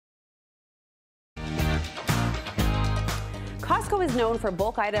Costco is known for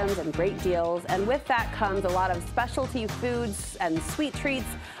bulk items and great deals, and with that comes a lot of specialty foods and sweet treats.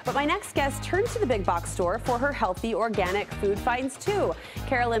 But my next guest turns to the big box store for her healthy organic food finds too.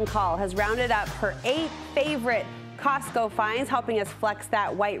 Karalynne Call has rounded up her 8 favorite Costco finds, helping us flex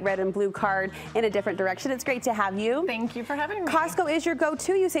that white, red, and blue card in a different direction. It's great to have you. Thank you for having me. Costco is your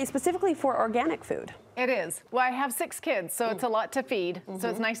go-to, you say, specifically for organic food. It is. Well, I have 6 kids, so it's a lot to feed. So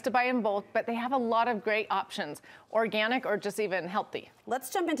it's nice to buy in bulk, but they have a lot of great options, organic or just even healthy. Let's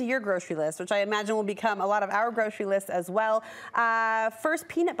jump into your grocery list, which I imagine will become a lot of our grocery lists as well. First,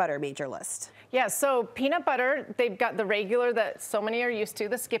 peanut butter made your list. Yeah, so peanut butter, they've got the regular that so many are used to,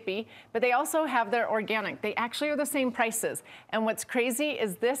 the Skippy, but they also have their organic. They actually are the same prices. And what's crazy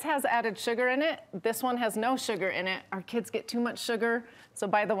is this has added sugar in it. This one has no sugar in it. Our kids get too much sugar, so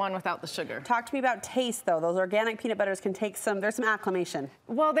buy the one without the sugar. Talk to me about taste, though. Those organic peanut butters can take there's some acclimation.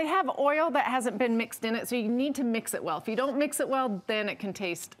 Well, they have oil that hasn't been mixed in it, so you need to mix it well. If you don't mix it well, then it can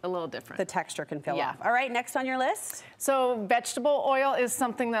taste a little different. The texture can feel off. All right, next on your list? So vegetable oil is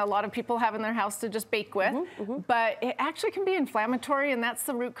something that a lot of people have in their house to just bake with, but it actually can be inflammatory, and that's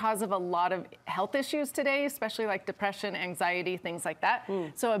the root cause of a lot of health issues today, especially like depression, anxiety, things like that.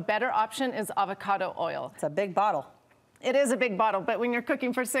 So a better option is avocado oil. It's a big bottle. It is a big bottle, but when you're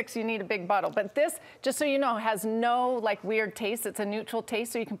cooking for 6, you need a big bottle. But this, just so you know, has no like weird taste. It's a neutral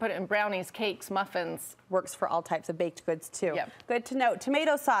taste, so you can put it in brownies, cakes, muffins. Works for all types of baked goods too. Yep. Good to know.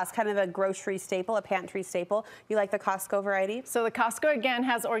 Tomato sauce, kind of a grocery staple, a pantry staple. You like the Costco variety? So the Costco, again,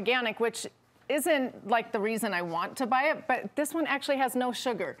 has organic, which isn't like the reason I want to buy it, but this one actually has no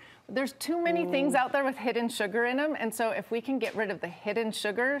sugar. There's too many things out there with hidden sugar in them, and so if we can get rid of the hidden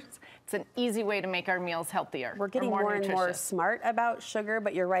sugars, it's an easy way to make our meals healthier. We're getting more and more smart about sugar,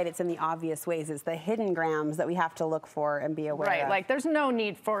 but you're right, it's in the obvious ways. It's the hidden grams that we have to look for and be aware of. Right, like there's no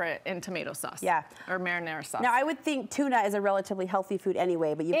need for it in tomato sauce. Yeah. Or marinara sauce. Now, I would think tuna is a relatively healthy food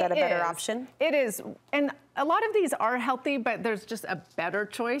anyway, but you've got a better option. It is, and a lot of these are healthy, but there's just a better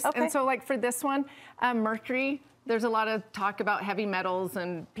choice. Okay. And so like for this one, mercury, there's a lot of talk about heavy metals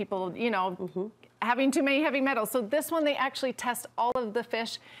and people, you know, having too many heavy metals. So this one, they actually test all of the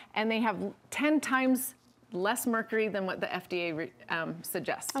fish, and they have 10 times less mercury than what the FDA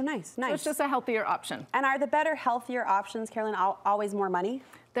suggests. Oh, nice, nice. So it's just a healthier option. And are the better, healthier options, Karalynne, always more money?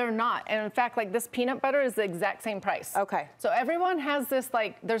 They're not. And in fact, like this peanut butter is the exact same price. Okay. So everyone has this,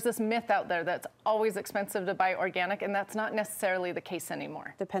 like, there's this myth out there that's always expensive to buy organic, and that's not necessarily the case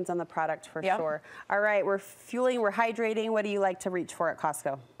anymore. Depends on the product for sure. All right, we're fueling, we're hydrating. What do you like to reach for at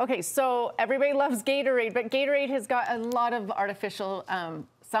Costco? Okay, so everybody loves Gatorade, but Gatorade has got a lot of artificial,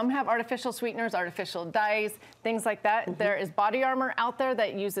 some have artificial sweeteners, artificial dyes, things like that. There is Body Armor out there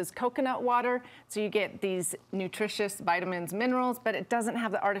that uses coconut water, so you get these nutritious vitamins, minerals, but it doesn't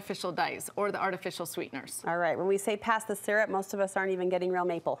have the artificial dyes or the artificial sweeteners. All right, when we say pass the syrup, most of us aren't even getting real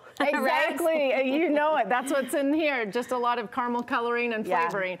maple. Exactly, you know it. That's what's in here, just a lot of caramel coloring and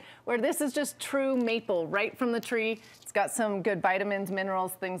flavoring, where this is just true maple, right from the tree. It's got some good vitamins,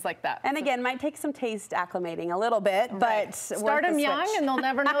 minerals, things like that. And again, might take some taste acclimating a little bit, but start them young and they'll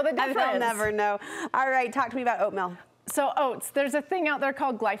never know the difference. They'll never know. All right, talk to me about oat meal. So oats, there's a thing out there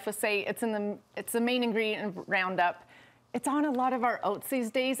called glyphosate. It's the main ingredient in Roundup. It's on a lot of our oats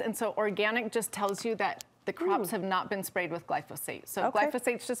these days, and so organic just tells you that the crops have not been sprayed with glyphosate. So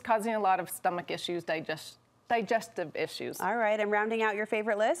glyphosate's just causing a lot of stomach issues, digestive issues. All right, and rounding out your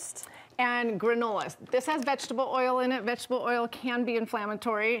favorite list? And granola. This has vegetable oil in it. Vegetable oil can be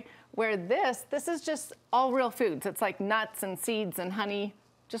inflammatory, where this is just all real foods. It's like nuts and seeds and honey.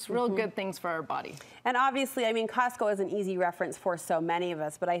 Just real good things for our body. And obviously, I mean, Costco is an easy reference for so many of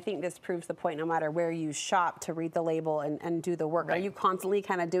us, but I think this proves the point no matter where you shop to read the label and do the work. Are you constantly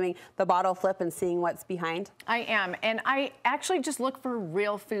kind of doing the bottle flip and seeing what's behind? I am, and I actually just look for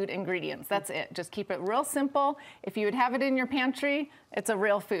real food ingredients. That's it. Just keep it real simple. If you would have it in your pantry, it's a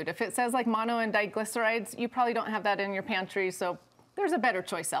real food. If it says like mono and diglycerides, you probably don't have that in your pantry, so there's a better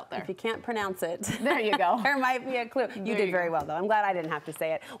choice out there. If you can't pronounce it, there you go. There might be a clue. You did very well, though. I'm glad I didn't have to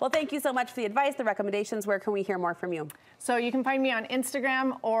say it. Well, thank you so much for the advice, the recommendations. Where can we hear more from you? So you can find me on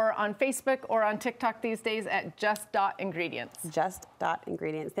Instagram or on Facebook or on TikTok these days at just.ingredients.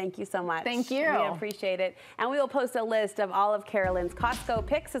 Just.ingredients. Thank you so much. Thank you. We appreciate it. And we will post a list of all of Karalynne's Costco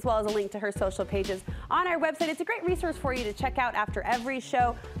picks as well as a link to her social pages on our website. It's a great resource for you to check out after every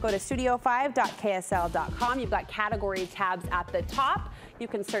show. Go to studio5.ksl.com. You've got category tabs at the top. You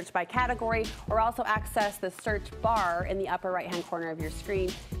can search by category or also access the search bar in the upper right-hand corner of your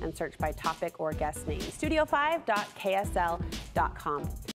screen and search by topic or guest name. Studio5.ksl.com.